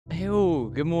Yo,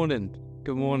 good morning.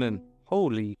 Good morning.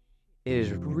 Holy, it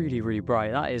is really, really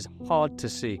bright. That is hard to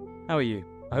see. How are you?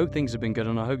 I hope things have been good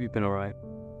and I hope you've been alright.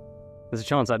 There's a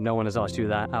chance that no one has asked you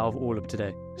that out of all of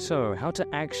today. So, how to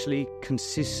actually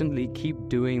consistently keep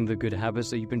doing the good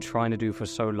habits that you've been trying to do for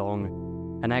so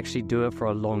long and actually do it for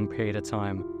a long period of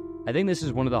time. I think this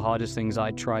is one of the hardest things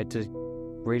I tried to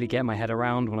really get my head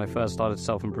around when I first started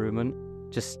self-improvement.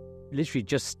 Literally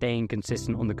just staying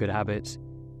consistent on the good habits.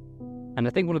 And I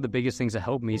think one of the biggest things that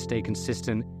helped me stay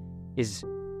consistent is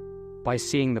by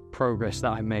seeing the progress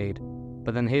that I made.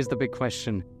 But then here's the big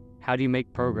question. How do you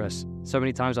make progress? So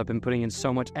many times I've been putting in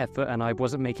so much effort and I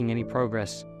wasn't making any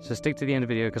progress. So stick to the end of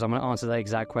the video because I'm going to answer that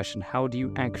exact question. How do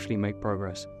you actually make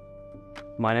progress?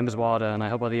 My name is Wylder and I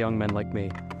help other young men like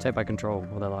me take back control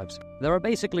of their lives. There are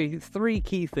basically 3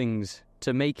 key things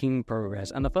to making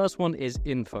progress. And the first one is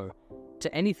info.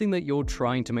 To anything that you're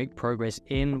trying to make progress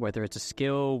in, whether it's a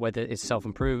skill, whether it's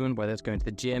self-improvement, whether it's going to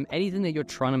the gym, anything that you're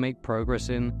trying to make progress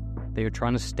in, that you're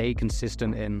trying to stay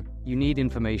consistent in, you need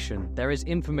information. There is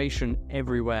information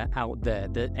everywhere out there.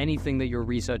 Anything that you're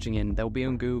researching in, there'll be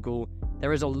on Google.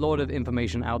 There is a lot of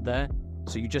information out there,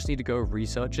 so you just need to go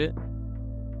research it.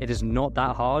 It is not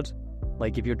that hard.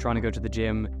 Like if you're trying to go to the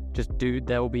gym,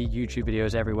 there will be YouTube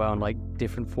videos everywhere on like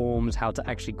different forms, how to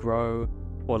actually grow,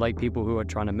 or like people who are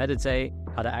trying to meditate,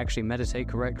 how to actually meditate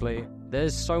correctly.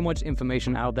 There's so much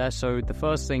information out there, so the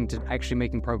first thing to actually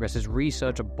making progress is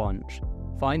research a bunch.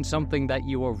 Find something that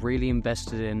you are really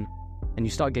invested in, and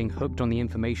you start getting hooked on the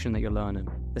information that you're learning.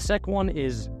 The second one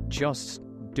is just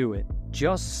do it.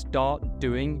 Just start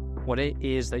doing what it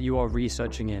is that you are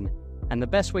researching in. And the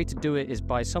best way to do it is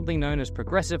by something known as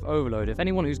progressive overload. If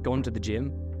anyone who's gone to the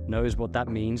gym knows what that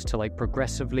means, to like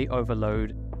progressively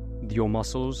overload your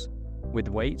muscles with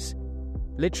weights.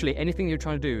 Literally anything you're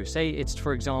trying to do. Say it's,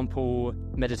 for example,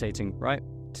 meditating, right?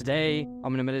 Today, I'm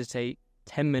going to meditate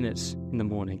 10 minutes in the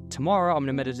morning. Tomorrow, I'm going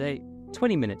to meditate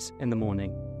 20 minutes in the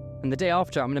morning. And the day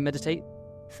after, I'm going to meditate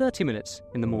 30 minutes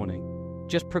in the morning.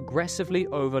 Just progressively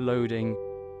overloading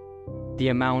the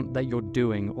amount that you're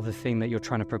doing of the thing that you're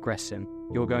trying to progress in.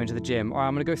 You're going to the gym, or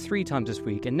I'm going to go 3 times this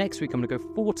week, and next week I'm going to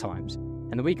go 4 times.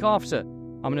 And the week after,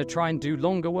 I'm going to try and do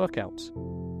longer workouts.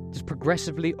 Just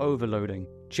progressively overloading,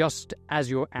 just as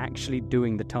you're actually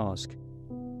doing the task.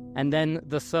 And then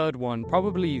the third one,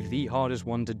 probably the hardest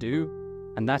one to do,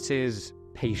 and that is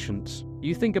patience.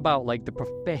 You think about like the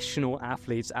professional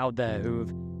athletes out there who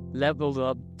have leveled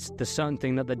up the certain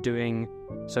thing that they're doing.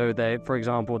 So for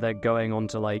example, they're going on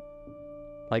to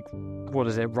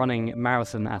running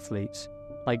marathon athletes.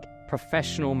 Like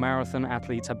professional marathon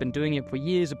athletes have been doing it for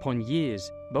years upon years.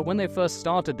 But when they first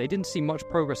started, they didn't see much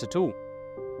progress at all.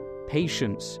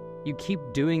 Patience. You keep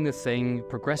doing the thing,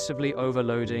 progressively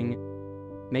overloading,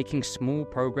 making small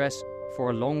progress for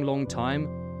a long, long time,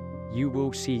 you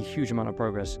will see a huge amount of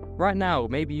progress. Right now,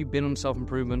 maybe you've been on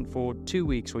self-improvement for 2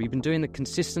 weeks, or you've been doing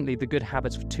consistently the good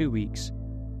habits for 2 weeks.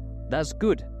 That's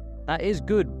good. That is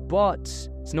good, but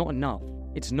it's not enough.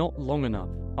 It's not long enough.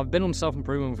 I've been on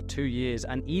self-improvement for 2 years,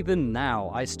 and even now,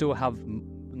 I still have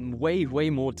way, way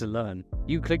more to learn.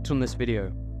 You clicked on this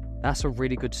video. That's a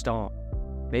really good start.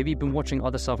 Maybe you've been watching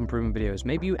other self-improvement videos.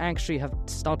 Maybe you actually have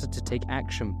started to take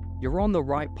action. You're on the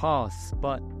right path,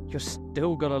 but you're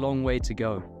still got a long way to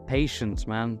go. Patience,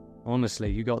 man. Honestly,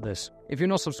 you got this. If you're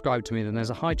not subscribed to me, then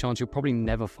there's a high chance you'll probably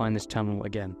never find this channel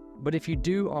again. But if you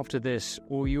do after this,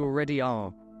 or you already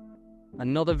are,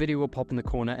 another video will pop in the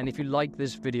corner. And if you like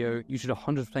this video, you should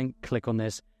 100% click on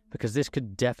this, because this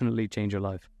could definitely change your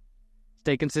life.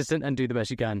 Stay consistent and do the best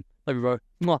you can. Love you, bro.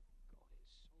 Mwah.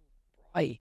 Bye.